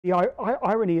The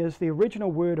irony is the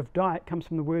original word of diet comes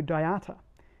from the word diata.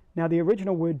 Now, the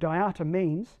original word diata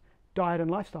means diet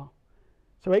and lifestyle.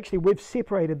 So actually, we've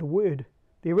separated the word.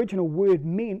 The original word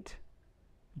meant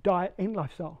diet and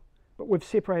lifestyle, but we've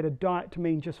separated diet to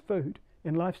mean just food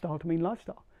and lifestyle to mean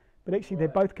lifestyle. But actually, they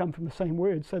both come from the same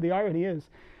word. So the irony is,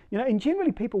 and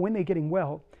generally people, when they're getting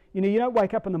well, you don't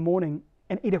wake up in the morning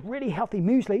and eat a really healthy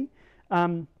muesli,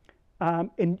 and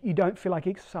you don't feel like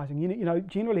exercising.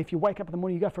 Generally, if you wake up in the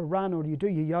morning, you go for a run, or you do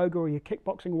your yoga or your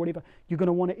kickboxing or whatever, you're going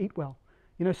to want to eat well.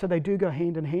 So they do go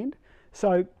hand in hand.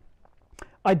 So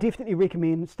I definitely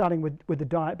recommend starting with the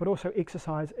diet, but also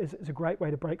exercise is a great way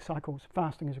to break cycles.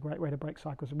 Fasting is a great way to break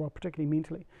cycles as well, particularly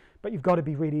mentally. But you've got to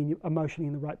be ready and emotionally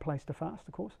in the right place to fast,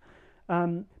 of course.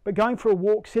 But going for a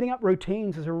walk, setting up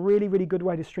routines is a really, really good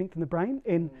way to strengthen the brain.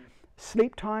 And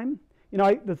sleep time,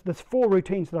 there's 4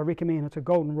 routines that I recommend. It's a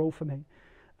golden rule for me.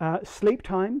 Sleep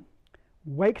time,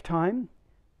 wake time,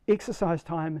 exercise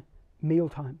time, meal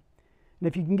time. And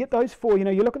if you can get those 4,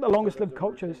 you look at the longest lived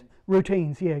cultures,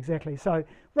 routines, yeah, exactly. So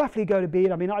roughly go to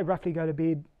bed, I roughly go to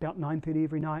bed about 9:30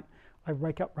 every night. I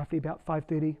wake up roughly about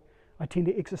 5:30. I tend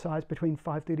to exercise between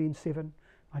 5:30 and 7.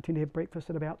 I tend to have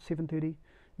breakfast at about 7:30,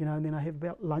 and then I have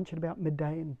about lunch at about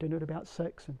midday and dinner at about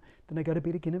 6, and then I go to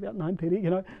bed again about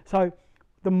 9:30, So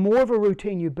the more of a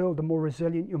routine you build, the more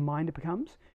resilient your mind becomes.